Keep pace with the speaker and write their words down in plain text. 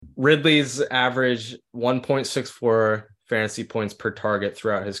Ridley's average 1.64 fantasy points per target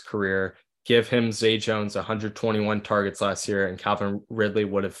throughout his career. Give him Zay Jones 121 targets last year, and Calvin Ridley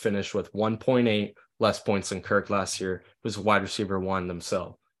would have finished with 1.8 less points than Kirk last year, who was wide receiver one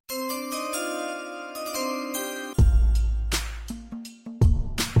themselves.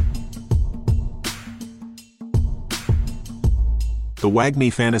 The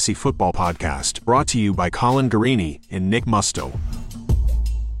WAGME Fantasy Football Podcast, brought to you by Colin Guarini and Nick Musto.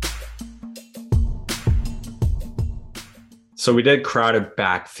 So we did crowded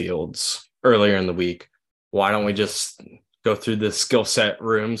backfields earlier in the week. Why don't we just go through the skill set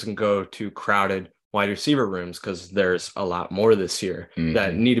rooms and go to crowded wide receiver rooms? Because there's a lot more this year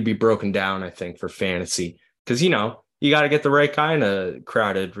that need to be broken down, I think, for fantasy. Because, you got to get the right kind of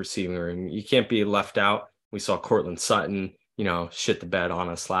crowded receiving room. You can't be left out. We saw Cortland Sutton, shit the bed on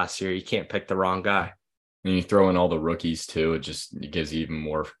us last year. You can't pick the wrong guy. And you throw in all the rookies too. It gives you even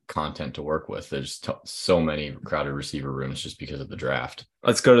more content to work with. There's so many crowded receiver rooms just because of the draft.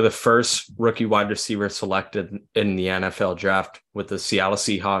 Let's go to the first rookie wide receiver selected in the NFL draft with the Seattle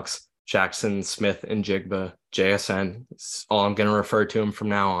Seahawks, Jackson Smith-Njigba, JSN. It's all I'm going to refer to him from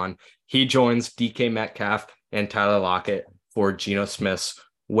now on. He joins DK Metcalf and Tyler Lockett for Geno Smith's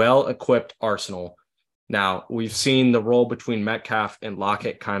well-equipped arsenal. Now, we've seen the role between Metcalf and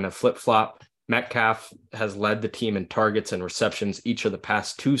Lockett kind of flip-flop. Metcalf has led the team in targets and receptions each of the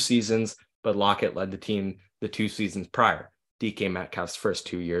past 2 seasons, but Lockett led the team the 2 seasons prior, DK Metcalf's first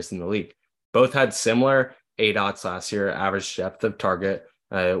 2 years in the league. Both had similar ADOTs last year, average depth of target,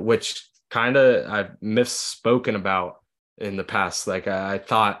 which kind of I've misspoken about in the past. Like I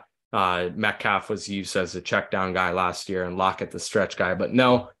thought Metcalf was used as a check down guy last year and Lockett the stretch guy, but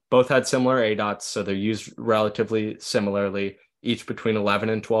no. Both had similar ADOTs, so they're used relatively similarly, each between 11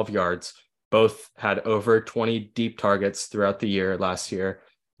 and 12 yards. Both had over 20 deep targets throughout the year last year.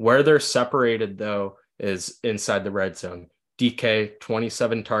 Where they're separated, though, is inside the red zone. DK,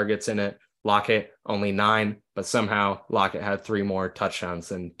 27 targets in it. Lockett, only 9, but somehow Lockett had 3 more touchdowns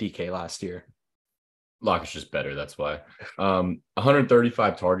than DK last year. Lockett's just better, that's why.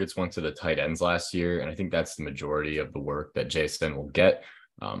 135 targets went to the tight ends last year, and I think that's the majority of the work that JSN will get.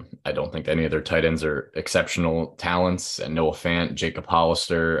 I don't think any of their tight ends are exceptional talents. And Noah Fant, Jacob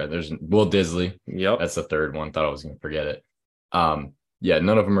Hollister, there's Will Disley. Yep. That's the third one. Thought I was going to forget it. None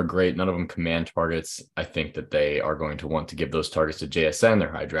of them are great. None of them command targets. I think that they are going to want to give those targets to JSN,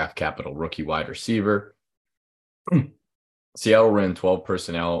 their high draft capital rookie wide receiver. Seattle ran 12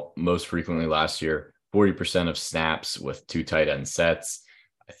 personnel most frequently last year, 40% of snaps with 2 tight end sets.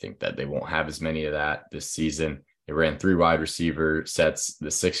 I think that they won't have as many of that this season. They ran 3 wide receiver sets, the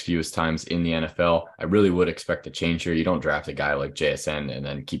 6th fewest times in the NFL. I really would expect a change here. You don't draft a guy like JSN and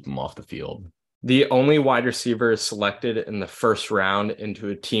then keep him off the field. The only wide receiver selected in the first round into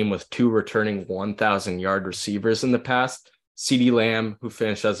a team with 2 returning 1,000-yard receivers in the past, CeeDee Lamb, who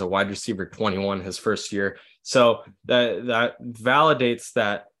finished as a wide receiver 21 his first year. So that validates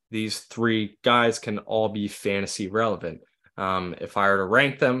that these 3 guys can all be fantasy relevant. If I were to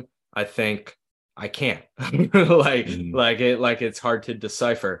rank them, I think I can't it's hard to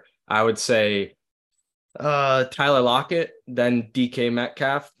decipher. I would say Tyler Lockett, then DK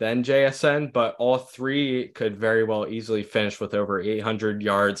Metcalf, then JSN, but all 3 could very well easily finish with over 800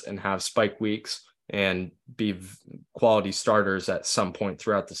 yards and have spike weeks and be quality starters at some point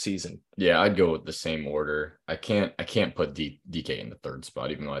throughout the season. Yeah, I'd go with the same order. I can't put DK in the 3rd spot,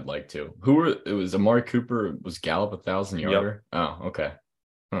 even though I'd like to. It was Amari Cooper, was Gallup 1,000-yarder? Yep. Oh, okay.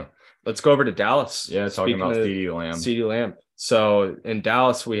 Let's go over to Dallas. Yeah, talking about CeeDee Lamb. CeeDee Lamb. So in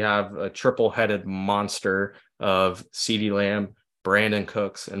Dallas, we have a triple-headed monster of CeeDee Lamb, Brandon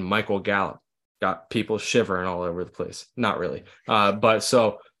Cooks, and Michael Gallup. Got people shivering all over the place. Not really. But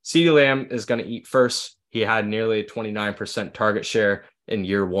so CeeDee Lamb is going to eat first. He had nearly a 29% target share in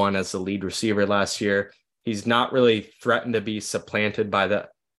year 1 as the lead receiver last year. He's not really threatened to be supplanted by the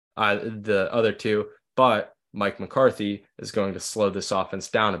other 2, but Mike McCarthy is going to slow this offense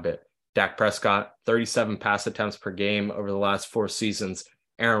down a bit. Dak Prescott, 37 pass attempts per game over the last 4 seasons.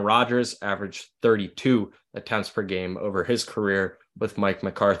 Aaron Rodgers averaged 32 attempts per game over his career with Mike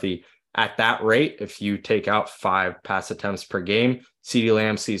McCarthy. At that rate, if you take out 5 pass attempts per game, CeeDee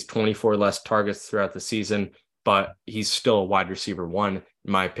Lamb sees 24 less targets throughout the season, but he's still a wide receiver 1, in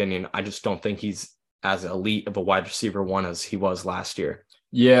my opinion. I just don't think he's as elite of a wide receiver 1 as he was last year.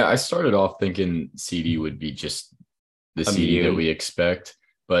 Yeah, I started off thinking CeeDee would be just the CeeDee that we expect.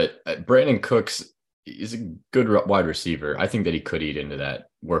 But Brandon Cooks is a good wide receiver. I think that he could eat into that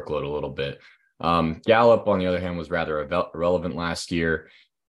workload a little bit. Gallup, on the other hand, was rather irrelevant last year.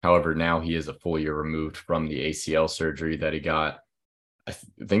 However, now he is a full year removed from the ACL surgery that he got.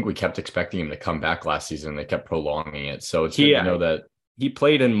 think we kept expecting him to come back last season. They kept prolonging it. So it's good to know that he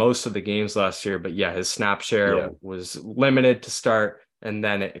played in most of the games last year, but his snap share was limited to start and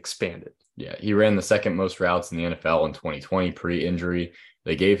then it expanded. Yeah, he ran the second most routes in the NFL in 2020 pre-injury.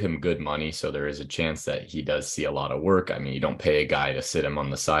 They gave him good money, so there is a chance that he does see a lot of work. I mean, you don't pay a guy to sit him on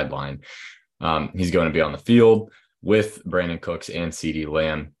the sideline. He's going to be on the field with Brandon Cooks and CeeDee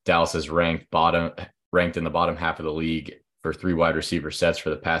Lamb. Dallas is ranked in the bottom half of the league for 3 wide receiver sets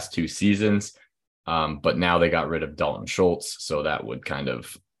for the past 2 seasons. But now they got rid of Dalton Schultz, so that would kind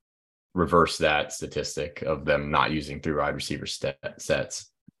of reverse that statistic of them not using 3 wide receiver sets.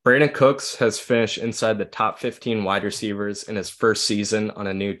 Brandon Cooks has finished inside the top 15 wide receivers in his first season on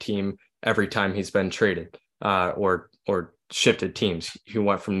a new team every time he's been traded or shifted teams. He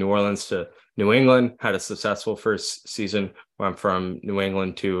went from New Orleans to New England, had a successful first season, went from New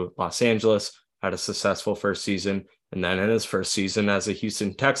England to Los Angeles, had a successful first season, and then in his first season as a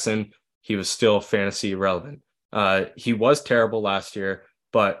Houston Texan, he was still fantasy relevant. He was terrible last year,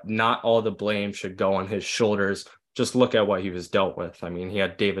 but not all the blame should go on his shoulders. Just look at what he was dealt with. I mean, he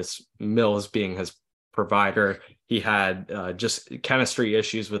had Davis Mills being his provider. He had just chemistry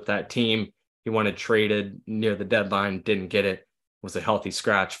issues with that team. He wanted traded near the deadline, didn't get it, was a healthy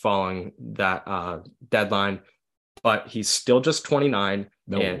scratch following that deadline. But he's still just 29.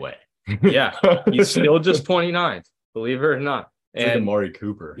 No way. Yeah, he's still just 29, believe it or not. It's like Amari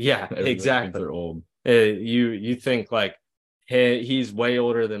Cooper. Yeah, exactly. They're old. You think like, he's way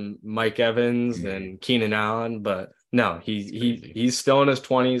older than Mike Evans and Keenan Allen, but no, he's still in his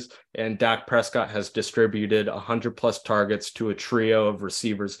 20s, and Dak Prescott has distributed 100+ targets to a trio of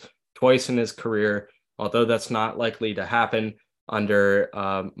receivers twice in his career, although that's not likely to happen under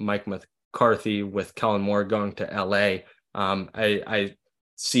Mike McCarthy with Kellen Moore going to LA. I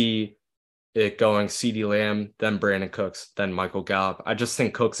see it going CeeDee Lamb, then Brandon Cooks, then Michael Gallup. I just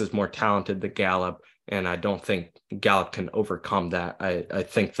think Cooks is more talented than Gallup, and I don't think Gallup can overcome that. I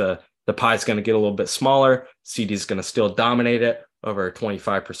think the pie is going to get a little bit smaller. CD is going to still dominate it over a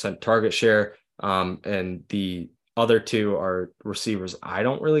 25% target share. And the other 2 are receivers I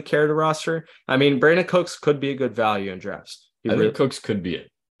don't really care to roster. I mean, Brandon Cooks could be a good value in drafts. I think Cooks could be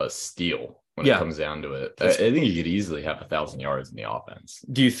a steal when it comes down to it. I think he could easily have 1,000 yards in the offense.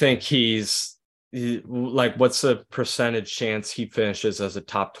 Do you think what's the percentage chance he finishes as a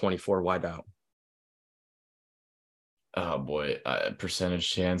top 24 wideout? Oh boy,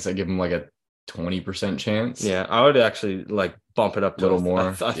 percentage chance. I give him like a 20% chance. Yeah, I would actually bump it up to a little more.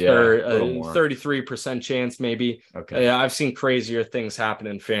 A 33% chance maybe. Okay. Yeah, I've seen crazier things happen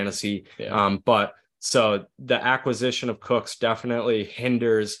in fantasy. Yeah. But so the acquisition of Cooks definitely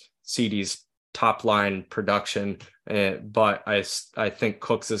hinders CD's top line production. But I think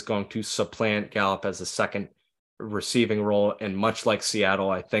Cooks is going to supplant Gallup as a second receiving role. And much like Seattle,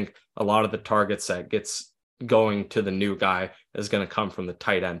 I think a lot of the targets that gets going to the new guy is going to come from the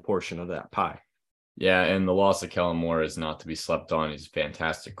tight end portion of that pie. Yeah, and the loss of Kellen Moore is not to be slept on. He's a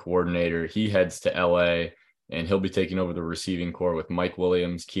fantastic coordinator. He heads to LA, and he'll be taking over the receiving corps with Mike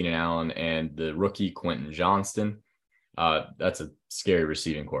Williams, Keenan Allen, and the rookie Quentin Johnston. That's a scary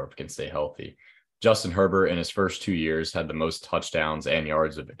receiving corps if it can stay healthy. Justin Herbert in his first 2 years had the most touchdowns and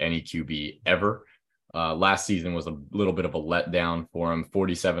yards of any QB ever. Last season was a little bit of a letdown for him.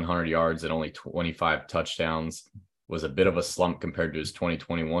 4,700 yards and only 25 touchdowns was a bit of a slump compared to his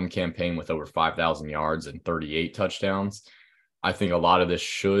 2021 campaign with over 5,000 yards and 38 touchdowns. I think a lot of this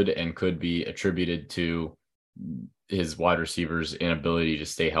should and could be attributed to his wide receivers' inability to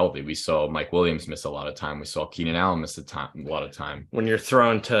stay healthy. We saw Mike Williams miss a lot of time. We saw Keenan Allen miss a lot of time. When you're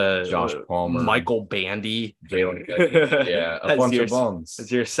thrown to Josh Palmer, Michael Bandy, Jalen, a bunch of bums. As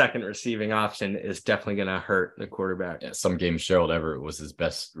your second receiving option is definitely going to hurt the quarterback. Yeah, some games Gerald Everett was his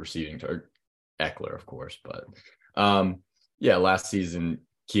best receiving target. Eckler, of course, but last season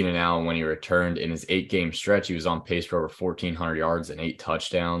Keenan Allen, when he returned in his 8-game stretch, he was on pace for over 1,400 yards and 8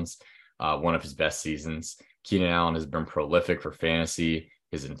 touchdowns. One of his best seasons. Keenan Allen has been prolific for fantasy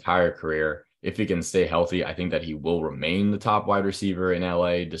his entire career. If he can stay healthy, I think that he will remain the top wide receiver in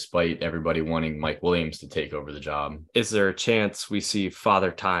LA, despite everybody wanting Mike Williams to take over the job. Is there a chance we see Father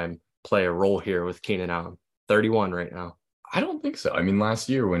Time play a role here with Keenan Allen? 31 right now. I don't think so. I mean, last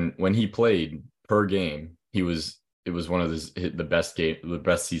year when he played per game, it was one of the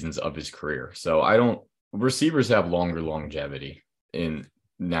best seasons of his career. So receivers have longer longevity in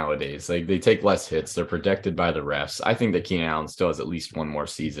nowadays. Like, they take less hits. They're protected by the refs. I think that Keenan Allen still has at least one more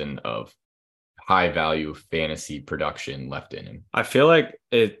season of high value fantasy production left in him. I feel like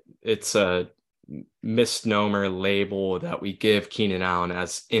it's a misnomer label that we give Keenan Allen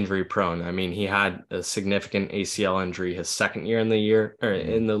as injury prone. I mean, he had a significant ACL injury his second year in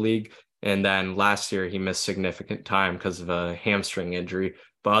the league. And then last year he missed significant time because of a hamstring injury.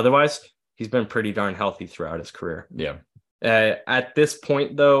 But otherwise, he's been pretty darn healthy throughout his career. Yeah. At this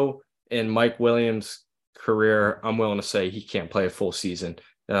point, though, in Mike Williams' career, I'm willing to say he can't play a full season.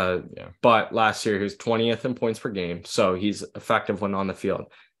 But last year he was 20th in points per game, so he's effective when on the field.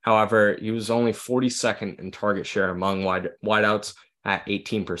 However, he was only 42nd in target share among wideouts at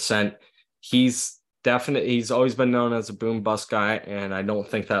 18%. He's always been known as a boom bust guy, and I don't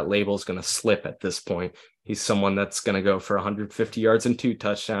think that label is going to slip at this point. He's someone that's going to go for 150 yards and 2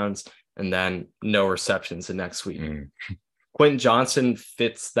 touchdowns, and then no receptions the next week. Quentin Johnson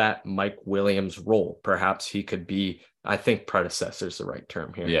fits that Mike Williams role. Perhaps he could be, I think predecessor is the right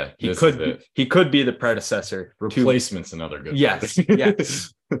term here. Yeah, he could be the predecessor. Replacement's another good yes, word.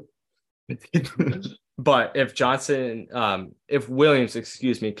 yes. But if Williams,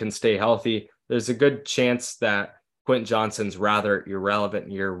 can stay healthy, there's a good chance that Quentin Johnson's rather irrelevant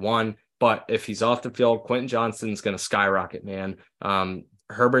in year one. But if he's off the field, Quentin Johnson's going to skyrocket, man.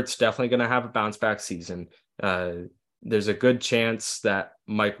 Herbert's definitely going to have a bounce back season. There's a good chance that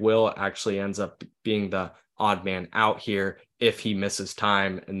Mike Will actually ends up being the odd man out here if he misses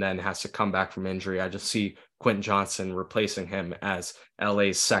time and then has to come back from injury. I just see Quentin Johnson replacing him as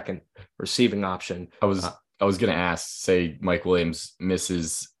LA's second receiving option. I was going to ask, say Mike Williams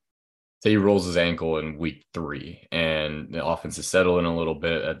say he rolls his ankle in week 3 and the offense is settling a little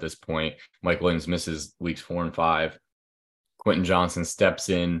bit at this point. Mike Williams misses weeks 4 and 5. Quentin Johnson steps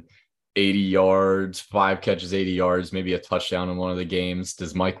in, 80 yards, 5 catches, 80 yards, maybe a touchdown in one of the games.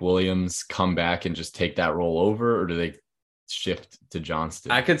 Does Mike Williams come back and just take that role over, or do they shift to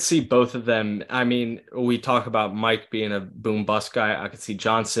Johnston? I could see both of them. I mean, we talk about Mike being a boom bust guy. I could see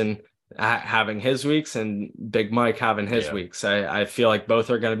Johnson having his weeks and Big Mike having his weeks. I feel like both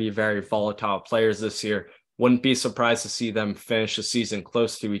are going to be very volatile players this year. Wouldn't be surprised to see them finish the season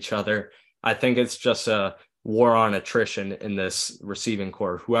close to each other. I think it's just a war on attrition in this receiving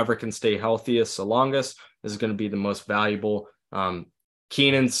core. Whoever can stay healthiest the longest is going to be the most valuable.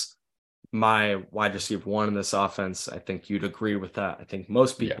 Keenan's my wide receiver 1 in this offense. I think you'd agree with that. I think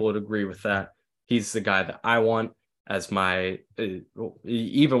most people would agree with that. He's the guy that I want as my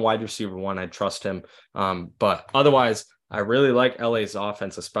even wide receiver 1. I trust him. But otherwise, I really like LA's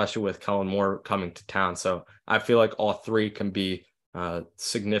offense, especially with Kellen Moore coming to town. So I feel like all 3 can be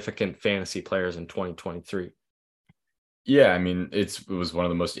significant fantasy players in 2023. Yeah, I mean, it was one of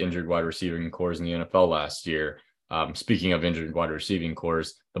the most injured wide receiving cores in the NFL last year. Speaking of injured wide receiving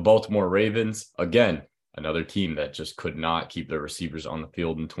cores, the Baltimore Ravens, again, another team that just could not keep their receivers on the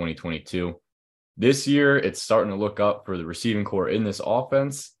field in 2022. This year, it's starting to look up for the receiving core in this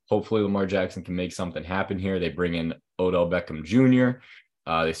offense. Hopefully, Lamar Jackson can make something happen here. They bring in Odell Beckham Jr.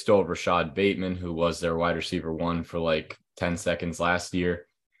 They still have Rashad Bateman, who was their wide receiver 1 for like 10 seconds last year.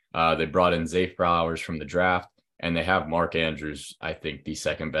 They brought in Zay Flowers from the draft, and they have Mark Andrews, I think, the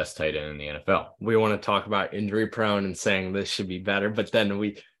second best tight end in the NFL. We want to talk about injury prone and saying this should be better, but then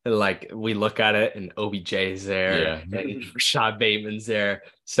we look at it and OBJ's there, and Rashad Bateman's there.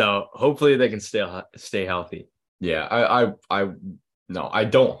 So hopefully they can stay healthy. Yeah, I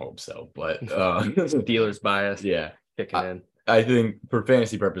don't hope so, but dealer's bias. Yeah, kicking in. I think for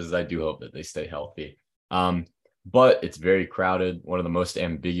fantasy purposes, I do hope that they stay healthy. But it's very crowded. One of the most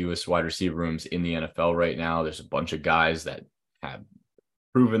ambiguous wide receiver rooms in the NFL right now. There's a bunch of guys that have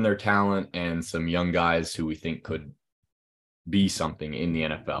proven their talent and some young guys who we think could be something in the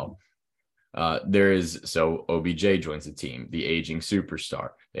NFL. So OBJ joins the team, the aging superstar.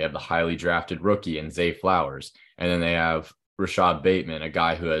 They have the highly drafted rookie in Zay Flowers. And then they have Rashad Bateman, a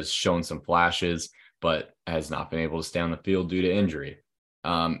guy who has shown some flashes, but has not been able to stay on the field due to injury.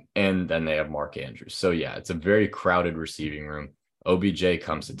 And then they have Mark Andrews. So yeah, it's a very crowded receiving room. OBJ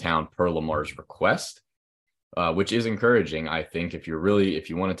comes to town per Lamar's request, which is encouraging. I think if you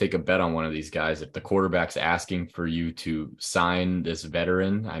want to take a bet on one of these guys, if the quarterback's asking for you to sign this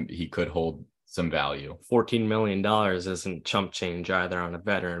veteran, he could hold some value. $14 million isn't chump change either on a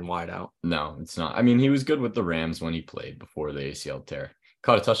veteran wideout. No, it's not. I mean, he was good with the Rams when he played before the ACL tear.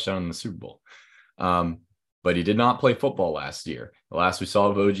 Caught a touchdown in the Super Bowl. But he did not play football last year. The last we saw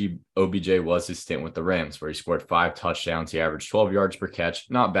of OBJ was his stint with the Rams, where he scored 5 touchdowns. He averaged 12 yards per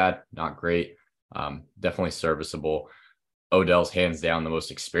catch. Not bad, not great. Definitely serviceable. Odell's hands down the most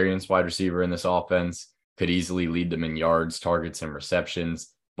experienced wide receiver in this offense. Could easily lead them in yards, targets, and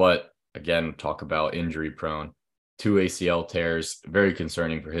receptions. But again, talk about injury prone. 2 ACL tears, very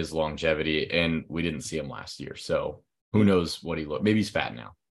concerning for his longevity. And we didn't see him last year. So who knows what he looked. Maybe he's fat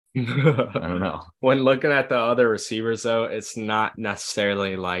now. I don't know. When looking at the other receivers, though, it's not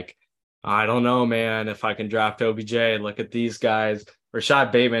necessarily like, I don't know, man, if I can draft OBJ. Look at these guys.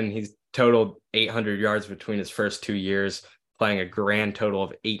 Rashad Bateman, he's totaled 800 yards between his first 2 years, playing a grand total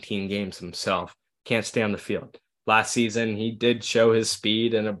of 18 games himself. Can't stay on the field. Last season, he did show his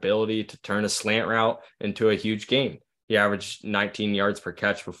speed and ability to turn a slant route into a huge gain. He averaged 19 yards per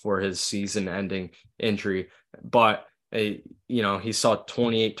catch before his season-ending injury, but he saw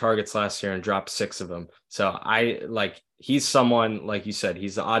 28 targets last year and dropped 6 of them. So he's someone, like you said,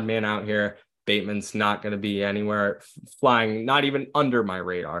 he's the odd man out here. Bateman's not going to be anywhere flying, not even under my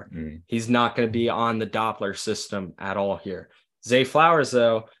radar. He's not going to be on the Doppler system at all here. Zay Flowers,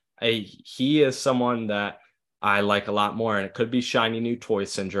 though, he is someone that I like a lot more, and it could be shiny new toy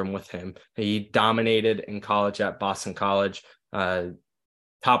syndrome with him. He dominated in college at Boston College,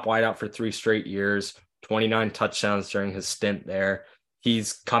 top wideout for 3 straight years, 29 touchdowns during his stint there.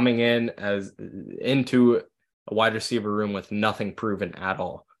 He's coming into a wide receiver room with nothing proven at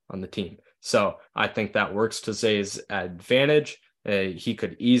all on the team. So I think that works to Zay's advantage. He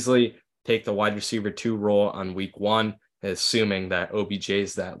could easily take the wide receiver 2 role on week 1, assuming that OBJ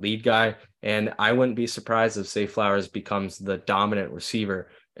is that lead guy. And I wouldn't be surprised if Zay Flowers becomes the dominant receiver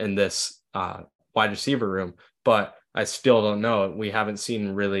in this wide receiver room, but I still don't know. We haven't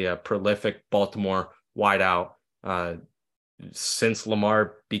seen really a prolific Baltimore wideout since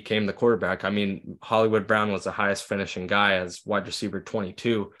Lamar became the quarterback. I mean, Hollywood Brown was the highest finishing guy as wide receiver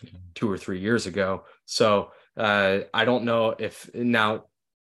 22 2 or 3 years ago. So I don't know if now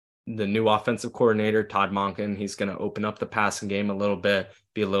the new offensive coordinator, Todd Monken, he's going to open up the passing game a little bit,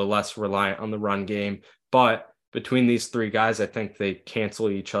 be a little less reliant on the run game. But between these 3 guys, I think they cancel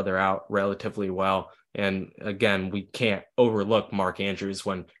each other out relatively well. And again, we can't overlook Mark Andrews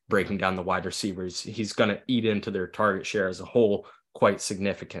when breaking down the wide receivers. He's going to eat into their target share as a whole quite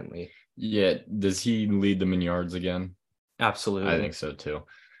significantly. Yeah. Does he lead them in yards again? Absolutely. I think so too.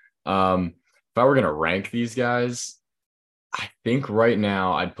 If I were going to rank these guys, I think right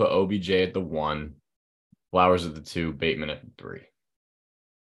now I'd put OBJ at the 1, Flowers at the 2, Bateman at the 3.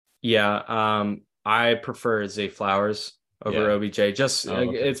 Yeah. I prefer Zay Flowers over OBJ.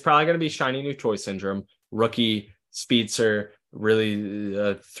 Okay. It's probably going to be shiny new toy syndrome. Rookie speedster, really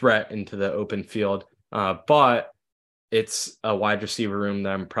a threat into the open field. But it's a wide receiver room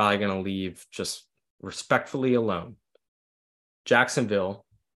that I'm probably going to leave just respectfully alone. Jacksonville,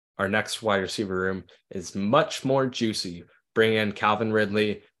 our next wide receiver room, is much more juicy. Bring in Calvin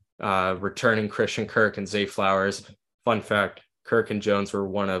Ridley, returning Christian Kirk and Zay Flowers. Fun fact, Kirk and Jones were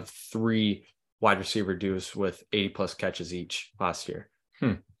one of 3 wide receiver duos with 80+ catches each last year.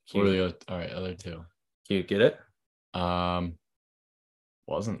 What are the other 2? Can you get it?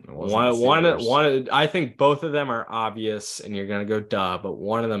 Wasn't one. I think both of them are obvious, and you're gonna go duh, but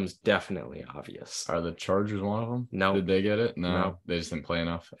one of them is definitely obvious. Are the Chargers one of them? No. Did they get it? No. They just didn't play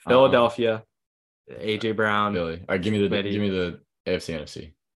enough. Philadelphia, AJ Brown. Billy. All right, give me the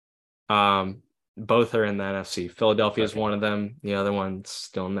AFC NFC. Both are in the NFC. Philadelphia is one of them. The other one's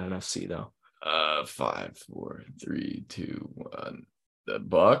still in the NFC though. 5, 4, 3, 2, 1. The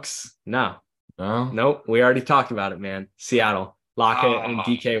Bucks? No. No? Nope. We already talked about it, man. Seattle. Lockett and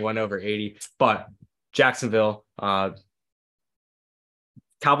DK went over 80. But Jacksonville, Calvin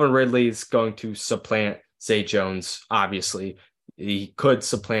Ridley is going to supplant Zay Jones, obviously. He could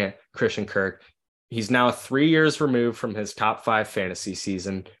supplant Christian Kirk. He's now 3 years removed from his top 5 fantasy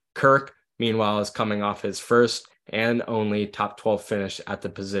season. Kirk, meanwhile, is coming off his first and only top 12 finish at the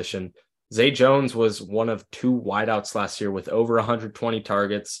position. Zay Jones was one of 2 wideouts last year with over 120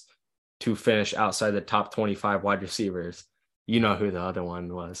 targets to finish outside the top 25 wide receivers. You know who the other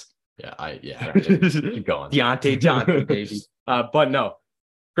one was. Yeah. Keep going. Deontay Johnson, baby. But no,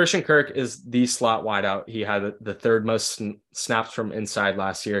 Christian Kirk is the slot wideout. He had the 3rd most snaps from inside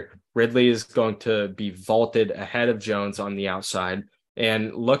last year. Ridley is going to be vaulted ahead of Jones on the outside.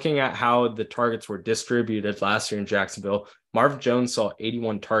 And looking at how the targets were distributed last year in Jacksonville, Marvin Jones saw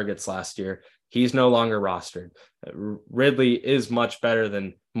 81 targets last year. He's no longer rostered. Ridley is much better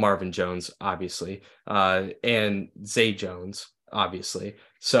than Marvin Jones, obviously, and Zay Jones, obviously.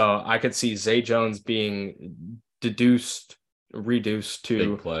 So I could see Zay Jones being reduced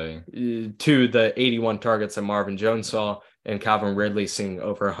to the 81 targets that Marvin Jones saw, and Calvin Ridley seeing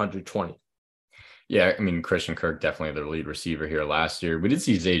over 120. Yeah, I mean, Christian Kirk definitely the lead receiver here last year. We did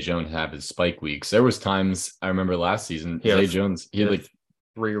see Zay Jones have his spike weeks. There was times I remember last season, Zay Jones, he had like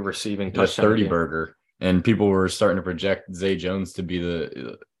 3 receiving touchdowns, 30 burger, and people were starting to project Zay Jones to be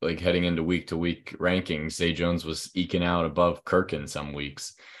the heading into week to week rankings. Zay Jones was eking out above Kirk in some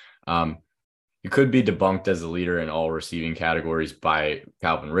weeks. he could be debunked as the leader in all receiving categories by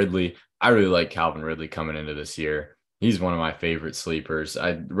Calvin Ridley. I really like Calvin Ridley coming into this year. He's one of my favorite sleepers.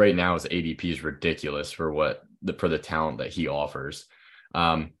 Right now his ADP is ridiculous for the talent that he offers.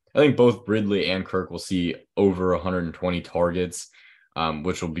 I think both Ridley and Kirk will see over 120 targets,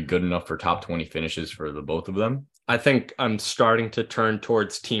 which will be good enough for top 20 finishes for the both of them. I think I'm starting to turn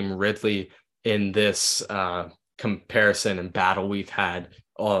towards Team Ridley in this comparison and battle we've had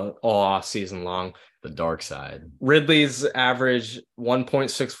all off season long. The dark side. Ridley's average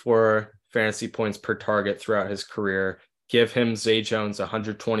 1.64 fantasy points per target throughout his career. Give him Zay Jones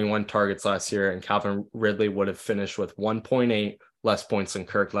 121 targets last year, and Calvin Ridley would have finished with 1.8 less points than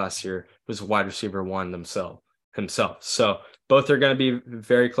Kirk last year, who's a wide receiver one himself. So both are going to be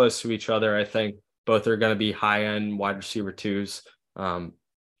very close to each other. I think both are going to be high-end wide receiver twos.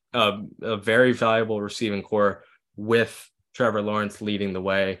 A very valuable receiving core with Trevor Lawrence leading the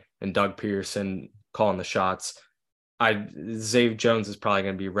way and Doug Peterson calling the shots. Zay Jones is probably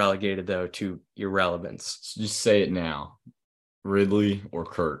going to be relegated, though, to irrelevance. So just say it now. Ridley or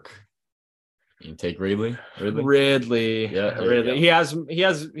Kirk? You can take Ridley? Ridley. Yeah, Ridley.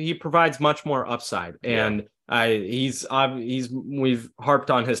 He provides much more upside. And we've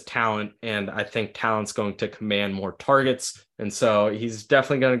harped on his talent, and I think talent's going to command more targets. And so he's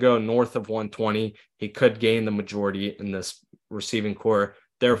definitely going to go north of 120. He could gain the majority in this receiving core.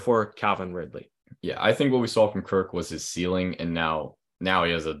 Therefore, Calvin Ridley. Yeah, I think what we saw from Kirk was his ceiling, and now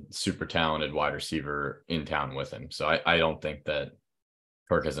he has a super talented wide receiver in town with him. So I don't think that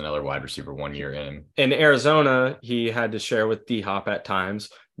Kirk has another wide receiver 1 year in him. In Arizona, he had to share with D-Hop at times,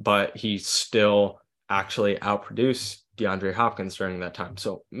 but he still actually outproduced DeAndre Hopkins during that time.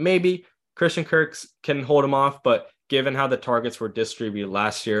 So maybe Christian Kirk can hold him off, but given how the targets were distributed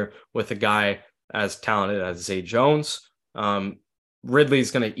last year with a guy as talented as Zay Jones, Ridley's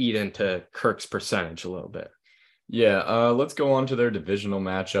going to eat into Kirk's percentage a little bit. Yeah, let's go on to their divisional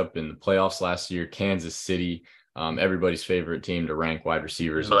matchup in the playoffs last year. Kansas City, everybody's favorite team to rank wide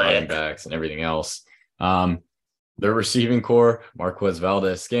receivers and running backs and everything else. Their receiving core, Marquez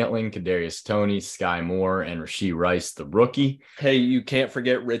Valdes-Scantling, Kadarius Toney, Sky Moore, and Rashee Rice, the rookie. Hey, you can't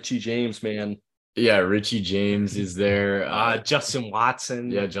forget Richie James, man. Yeah, Richie James is there. Justin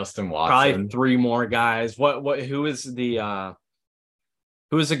Watson. Yeah, Justin Watson. Probably three more guys. Who is the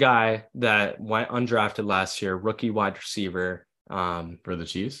guy that went undrafted last year, rookie wide receiver? For the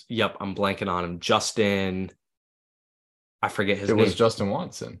Chiefs? Yep, I'm blanking on him. Justin, I forget his name. It was Justin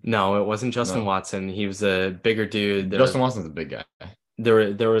Watson. No, it wasn't Justin Watson. He was a bigger dude. Justin Watson's a big guy.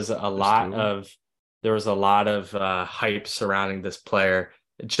 There was a lot of hype surrounding this player.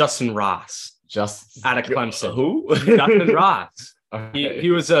 Justin Ross. Out of Clemson. Who? Justin Ross. Okay.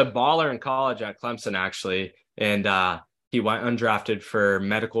 He was a baller in college at Clemson, actually. And he went undrafted for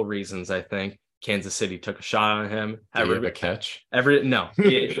medical reasons, I think. Kansas City took a shot on him. Did he have a catch? No.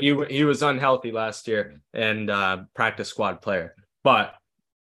 He was unhealthy last year and practice squad player. But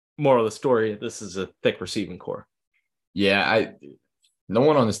moral of the story, this is a thick receiving core. Yeah, no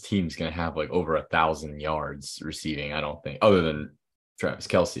one on this team is going to have like over 1,000 yards receiving, I don't think, other than Travis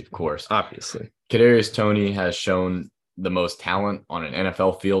Kelce, of course. Obviously. Kadarius Toney has shown the most talent on an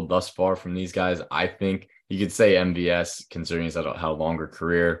NFL field thus far from these guys. I think you could say MVS, considering he's had a longer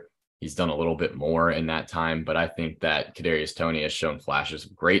career. He's done a little bit more in that time, but I think that Kadarius Toney has shown flashes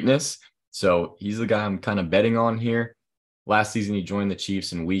of greatness. So he's the guy I'm kind of betting on here. Last season, he joined the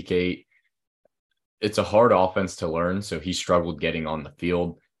Chiefs in week 8. It's a hard offense to learn, so he struggled getting on the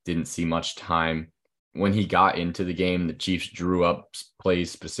field, didn't see much time. When he got into the game, the Chiefs drew up plays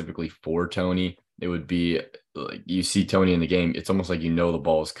specifically for Toney. It would be like you see Toney in the game, it's almost like the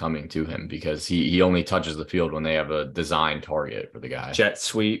ball is coming to him because he only touches the field when they have a designed target for the guy. Jet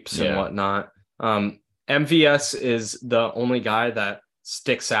sweeps and whatnot. MVS is the only guy that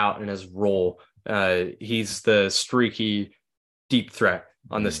sticks out in his role. He's the streaky deep threat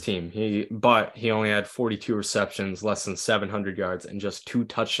on this team. He only had 42 receptions, less than 700 yards, and just 2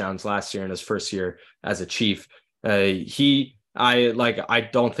 touchdowns last year in his first year as a Chief. I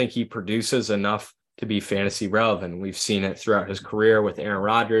don't think he produces enough to be fantasy relevant. We've seen it throughout his career with Aaron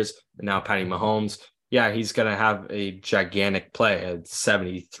Rodgers and now Patty Mahomes. Yeah, he's going to have a gigantic play, a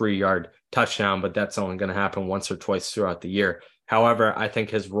 73-yard touchdown, but that's only going to happen once or twice throughout the year. However, I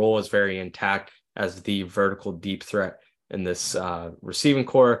think his role is very intact as the vertical deep threat in this receiving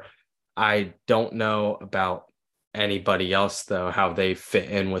core. I don't know about anybody else, though, how they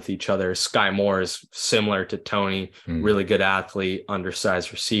fit in with each other. Sky Moore is similar to Toney, really good athlete,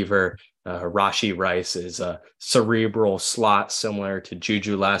 undersized receiver. Rashee Rice is a cerebral slot similar to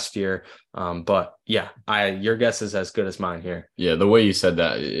Juju last year. But yeah, your guess is as good as mine here. Yeah, the way you said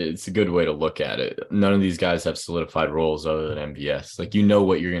that, it's a good way to look at it. None of these guys have solidified roles other than MVS. Like, you know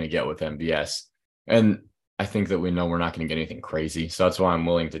what you're going to get with MVS. And I think that we know we're not going to get anything crazy. So that's why I'm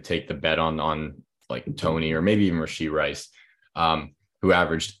willing to take the bet on like Tony or maybe even Rashee Rice, who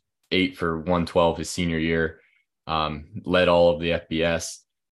averaged 8 for 112 his senior year, led all of the FBS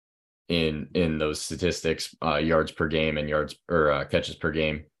in those statistics, yards per game and catches per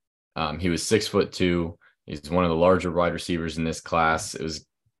game. He was 6'2". He's one of the larger wide receivers in this class. It was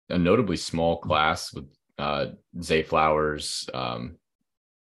a notably small class with Zay Flowers,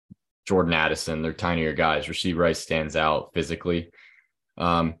 Jordan Addison. They're tinier guys. Rashee Rice stands out physically.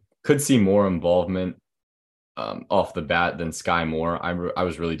 Could see more involvement off the bat than Sky Moore. I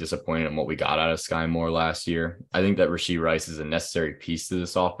was really disappointed in what we got out of Sky Moore last year. I think that Rashee Rice is a necessary piece to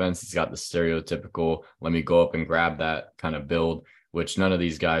this offense. He's got the stereotypical, let me go up and grab that kind of build, which none of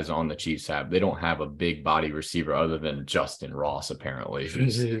these guys on the Chiefs have. They don't have a big body receiver other than Justin Ross, apparently.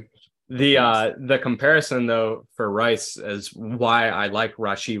 The comparison, though, for Rice is why I like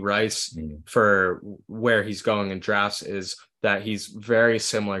Rashee Rice for where he's going in drafts is that he's very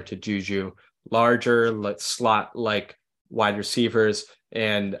similar to Juju. Larger, slot like wide receivers,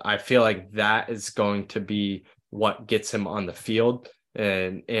 and I feel like that is going to be what gets him on the field.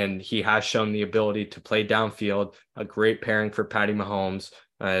 And he has shown the ability to play downfield. A great pairing for Patty Mahomes.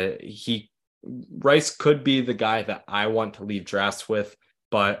 Rice could be the guy that I want to leave drafts with,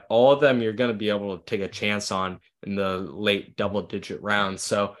 but all of them you're going to be able to take a chance on in the late double-digit rounds.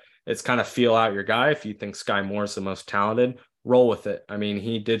 So it's kind of feel out your guy. If you think Sky Moore is the most talented, roll with it. I mean,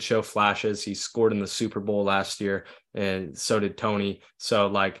 he did show flashes. He scored in the Super Bowl last year, and so did Tony.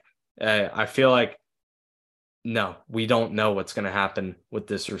 So, I feel like, no, we don't know what's going to happen with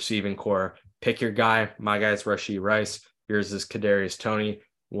this receiving core. Pick your guy. My guy's Rashee Rice. Yours is Kadarius Toney.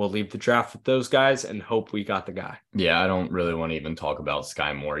 We'll leave the draft with those guys and hope we got the guy. Yeah, I don't really want to even talk about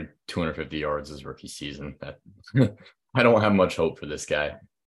Sky Moore. 250 yards his rookie season. I don't have much hope for this guy.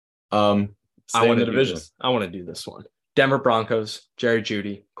 I want to do this one. Denver Broncos, Jerry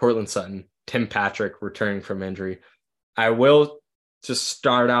Jeudy, Courtland Sutton, Tim Patrick returning from injury. I will just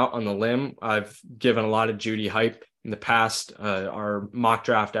start out on the limb. I've given a lot of Jeudy hype in the past. Our mock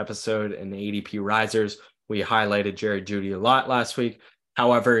draft episode and the ADP risers, we highlighted Jerry Jeudy a lot last week.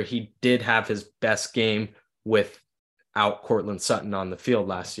 However, he did have his best game without Courtland Sutton on the field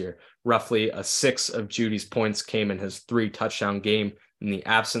last year. Roughly a sixth of Jeudy's points came in his 3 touchdown game in the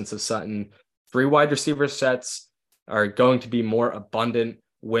absence of Sutton. 3 wide receiver sets are going to be more abundant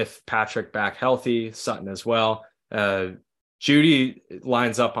with Patrick back healthy, Sutton as well. Jeudy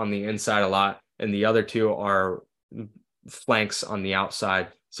lines up on the inside a lot, and the other 2 are flanks on the outside.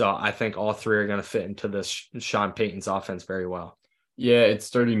 So I think all 3 are going to fit into this Sean Payton's offense very well. Yeah, it's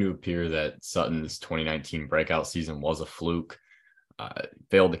starting to appear that Sutton's 2019 breakout season was a fluke.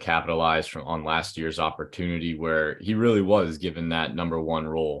 Failed to capitalize on last year's opportunity where he really was given that number 1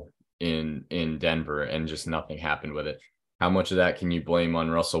 role in Denver, and just nothing happened with it. How much of that can you blame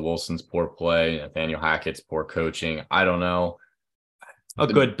on Russell Wilson's poor play, Nathaniel Hackett's poor coaching? I don't know. A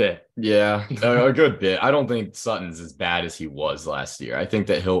good bit. Yeah, a good bit. I don't think Sutton's as bad as he was last year. I think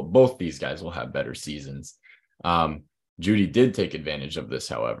that both these guys will have better seasons. Jeudy did take advantage of this,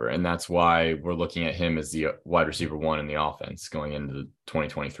 however, and that's why we're looking at him as the wide receiver 1 in the offense going into the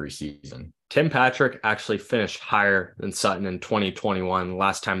 2023 season. Tim Patrick actually finished higher than Sutton in 2021,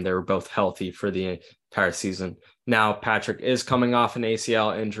 last time they were both healthy for the entire season. Now, Patrick is coming off an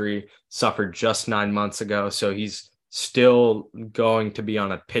ACL injury, suffered just 9 months ago, so he's still going to be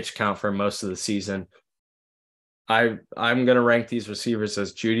on a pitch count for most of the season. I'm going to rank these receivers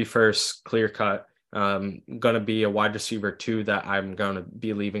as Jeudy first, clear cut. Going to be a wide receiver 2 that I'm going to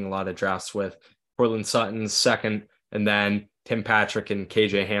be leaving a lot of drafts with. Courtland Sutton second, and then Tim Patrick and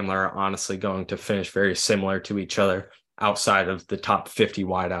KJ Hamler are honestly going to finish very similar to each other outside of the top 50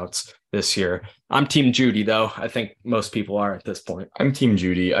 wideouts this year. I'm Team Jeudy, though. I think most people are at this point. I'm Team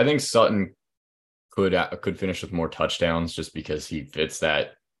Jeudy. I think Sutton could finish with more touchdowns just because he fits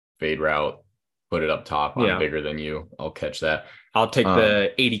that fade route. Put it up top. I'm bigger than you. I'll catch that. I'll take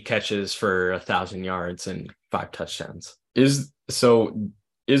the 80 catches for 1,000 yards and 5 touchdowns. Is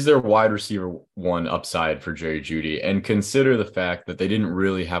there wide receiver 1 upside for Jerry Jeudy? And consider the fact that they didn't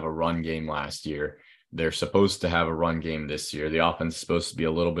really have a run game last year. They're supposed to have a run game this year. The offense is supposed to be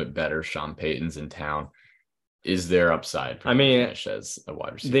a little bit better. Sean Payton's in town. Is there upside for finish as a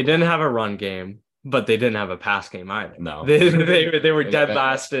wide receiver? They didn't have a run game, but they didn't have a pass game either. No. They were dead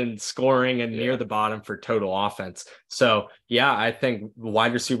last in scoring and near the bottom for total offense. So yeah, I think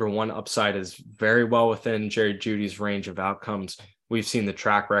wide receiver one upside is very well within Jerry Jeudy's range of outcomes. We've seen the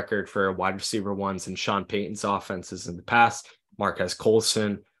track record for wide receiver ones in Sean Payton's offenses in the past. Marquez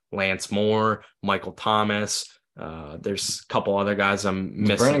Colson, Lance Moore, Michael Thomas. There's a couple other guys I'm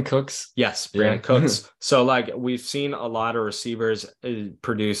missing. Brandon Cooks. Yes, Brandon Cooks. So like we've seen a lot of receivers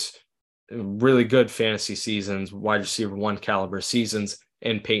produce really good fantasy seasons, wide receiver one caliber seasons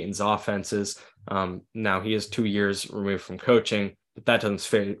in Peyton's offenses. Now he is 2 years removed from coaching, but that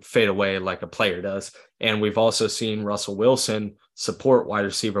doesn't fade away like a player does. And we've also seen Russell Wilson support wide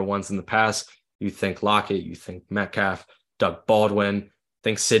receiver ones in the past. You think Lockett, you think Metcalf, Doug Baldwin. I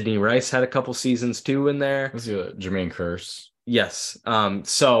think Sidney Rice had a couple seasons too in there. Was he Jermaine Kearse? Yes.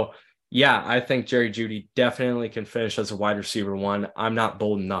 So yeah, I think Jerry Jeudy definitely can finish as a wide receiver one. I'm not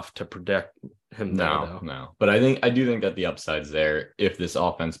bold enough to predict him. No. But I do think that the upside's there if this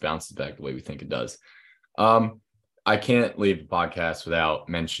offense bounces back the way we think it does. I can't leave the podcast without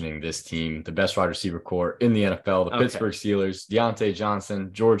mentioning this team, the best wide receiver core in the NFL, the Pittsburgh Steelers, Deontay Johnson,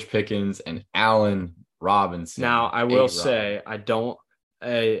 George Pickens, and Allen Robinson. Now, I will say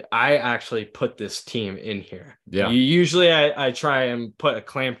I actually put this team in here. Yeah. Usually I try and put a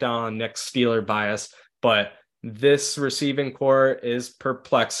clamp down on Nick's Steeler bias, but this receiving core is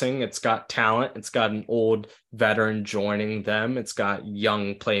perplexing. It's got talent. It's got an old veteran joining them. It's got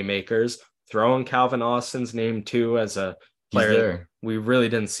young playmakers. Throw in Calvin Austin's name too as a player we really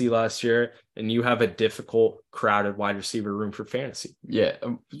didn't see last year. And you have a difficult, crowded wide receiver room for fantasy. Yeah.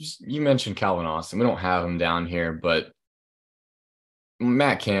 You mentioned Calvin Austin. We don't have him down here, but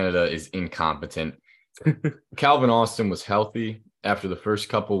Matt Canada is incompetent. Calvin Austin was healthy after the first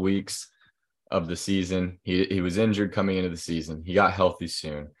couple weeks of the season. He was injured coming into the season. He got healthy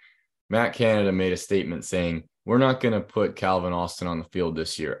soon. Matt Canada made a statement saying, "We're not going to put Calvin Austin on the field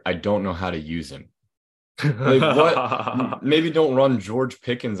this year. I don't know how to use him." Like what? Maybe don't run George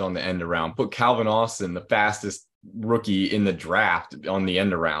Pickens on the end around. Put Calvin Austin, the fastest rookie in the draft, on the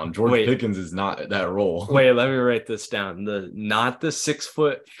end around. Pickens is not that role. Wait, let me write this down. Not the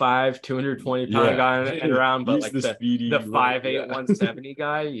 6'5", 220-pound guy on the end around, but like the 5'8", 170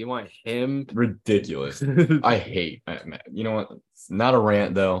 guy. You want him? Ridiculous. I hate. You know what? It's not a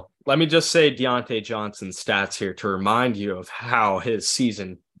rant though. Let me just say Deontay Johnson's stats here to remind you of how his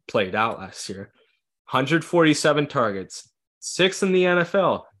season played out last year. 147 targets, 6th in the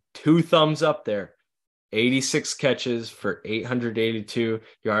NFL, 2 thumbs up there, 86 catches for 882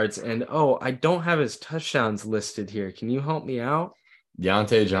 yards. And I don't have his touchdowns listed here. Can you help me out?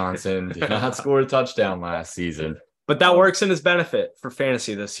 Deontay Johnson did not score a touchdown last season. But that works in his benefit for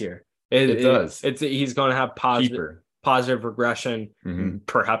fantasy this year. It does. He's going to have positive regression,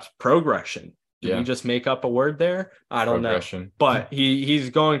 perhaps progression. Did you just make up a word there? I don't know. But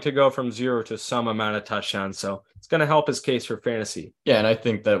he's going to go from 0 to some amount of touchdowns. So it's going to help his case for fantasy. Yeah, and I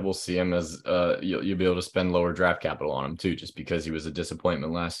think that we'll see him as you'll be able to spend lower draft capital on him too, just because he was a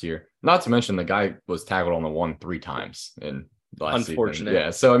disappointment last year. Not to mention the guy was tackled on the one 3 times in last Unfortunate. Season. Yeah,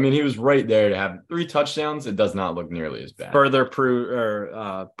 so I mean he was right there to have 3 touchdowns. It does not look nearly as bad. Further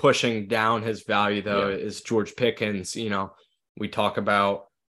pushing down his value though is George Pickens. You know, we talk about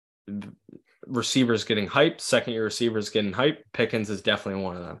receivers getting hyped, second-year receivers getting hyped. Pickens is definitely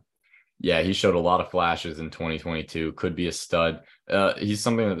one of them. Yeah, he showed a lot of flashes in 2022. Could be a stud. He's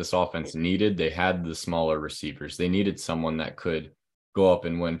something that this offense needed. They had the smaller receivers. They needed someone that could go up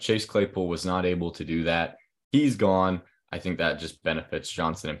and win. Chase Claypool was not able to do that. He's gone. I think that just benefits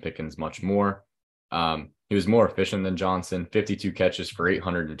Johnson and Pickens much more. He was more efficient than Johnson, 52 catches for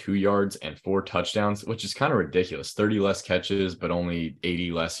 802 yards and 4 touchdowns, which is kind of ridiculous. 30 less catches, but only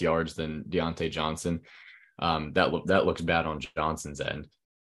 80 less yards than Deontay Johnson. That looks bad on Johnson's end.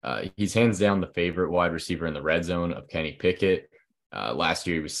 He's hands down the favorite wide receiver in the red zone of Kenny Pickett. Last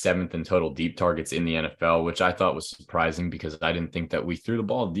year, he was 7th in total deep targets in the NFL, which I thought was surprising because I didn't think that we threw the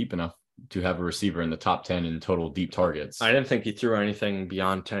ball deep enough to have a receiver in the top 10 in total deep targets. I didn't think he threw anything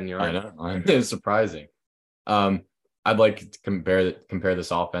beyond 10 yards. I know. It's surprising. I'd like to compare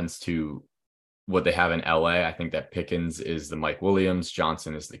this offense to what they have in LA. I think that Pickens is the Mike Williams,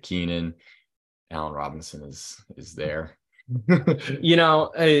 Johnson is the Keenan, Allen Robinson is there. You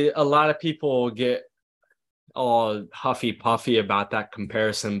know, a lot of people get all huffy puffy about that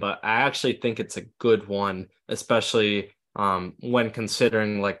comparison, but I actually think it's a good one, especially when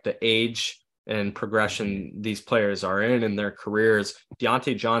considering like the age and progression these players are in their careers.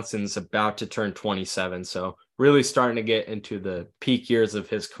 Deontay Johnson's about to turn 27, so really starting to get into the peak years of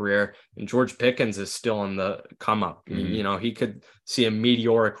his career. And George Pickens is still on the come up. You know, he could see a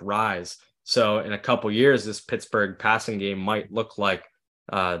meteoric rise. So in a couple years, this Pittsburgh passing game might look like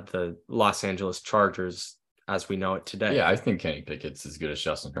the Los Angeles Chargers as we know it today. Yeah, I think Kenny Pickett's as good as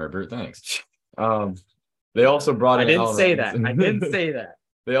Justin Herbert. Thanks. They also brought in I didn't Allen say Robinson. that. I didn't say that.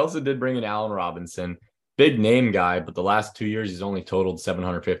 They also did bring in Allen Robinson. Big name guy, but the last 2 years he's only totaled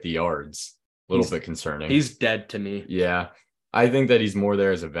 750 yards. A little bit concerning. He's dead to me. Yeah. I think that he's more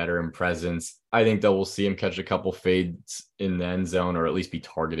there as a veteran presence. I think that we'll see him catch a couple fades in the end zone or at least be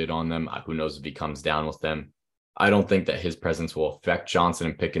targeted on them. Who knows if he comes down with them. I don't think that his presence will affect Johnson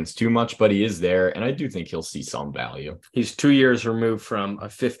and Pickens too much, but he is there, and I do think he'll see some value. He's 2 years removed from a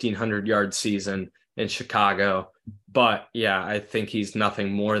 1,500-yard season in Chicago. But, yeah, I think he's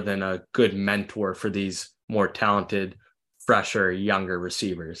nothing more than a good mentor for these more talented, fresher, younger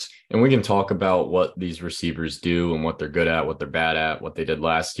receivers. And we can talk about what these receivers do and what they're good at, what they're bad at, what they did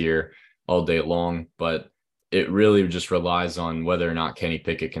last year all day long. But it really just relies on whether or not Kenny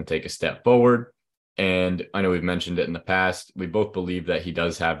Pickett can take a step forward. And I know we've mentioned it in the past. We both believe that he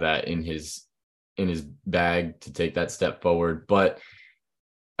does have that in his bag to take that step forward. But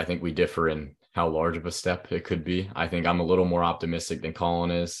I think we differ in how large of a step it could be. I think I'm a little more optimistic than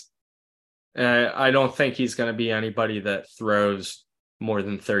Colin is. I don't think he's going to be anybody that throws more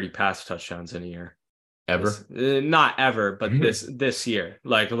than 30 pass touchdowns in a year. Ever? Not ever, but this year.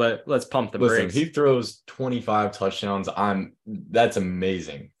 Like, let's pump the brakes. He throws 25 touchdowns. That's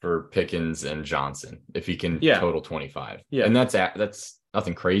amazing for Pickens and Johnson if he can total 25. Yeah, and that's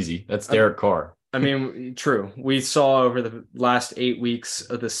nothing crazy. That's Derek Carr. I mean, true. We saw over the last 8 weeks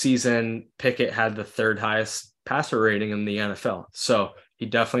of the season, Pickett had the third highest passer rating in the NFL. So he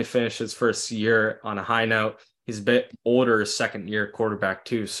definitely finished his first year on a high note. He's a bit older, second-year quarterback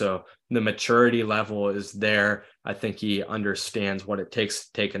too, so the maturity level is there. I think he understands what it takes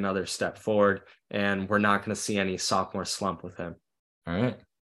to take another step forward, and we're not going to see any sophomore slump with him. All right.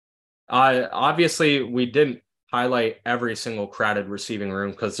 Obviously, we didn't highlight every single crowded receiving room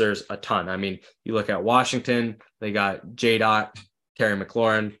because there's a ton. I mean, you look at Washington, they got J-Dot, Terry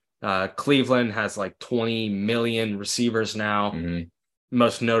McLaurin. Cleveland has like 20 million receivers now. Mm-hmm.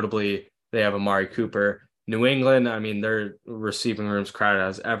 Most notably, they have Amari Cooper. New England, I mean, their receiving room's crowded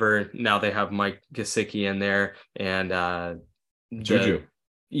as ever. Now they have Mike Gesicki in there and Juju.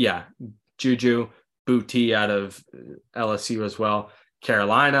 Juju, Booty out of LSU as well.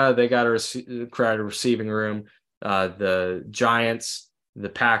 Carolina, they got a crowded receiving room. The Giants, the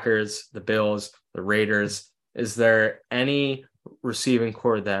Packers, the Bills, the Raiders. Is there any receiving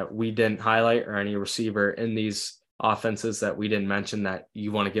core that we didn't highlight or any receiver in these offenses that we didn't mention that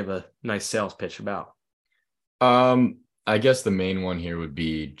you want to give a nice sales pitch about? I guess the main one here would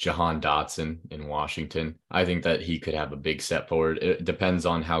be Jahan Dotson in Washington. I think that he could have a big step forward. It depends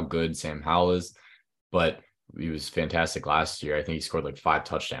on how good Sam Howell is, but he was fantastic last year. I think he scored like 5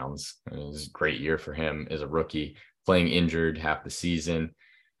 touchdowns. It was a great year for him as a rookie, playing injured half the season,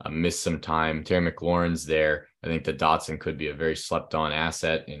 missed some time. Terry McLaurin's there. I think that Dotson could be a very slept on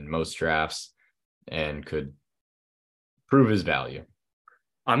asset in most drafts and could prove his value.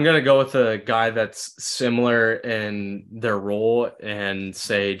 I'm going to go with a guy that's similar in their role and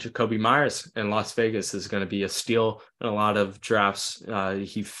say Jakobi Meyers in Las Vegas is going to be a steal in a lot of drafts.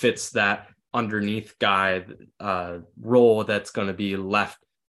 He fits that underneath guy role that's going to be left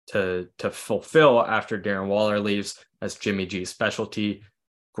to fulfill after Darren Waller leaves as Jimmy G's specialty.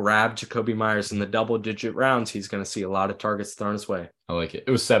 Grab Jakobi Meyers in the double-digit rounds. He's going to see a lot of targets thrown his way. I like it.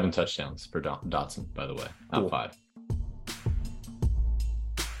 It was 7 touchdowns for Dotson, by the way, not 5.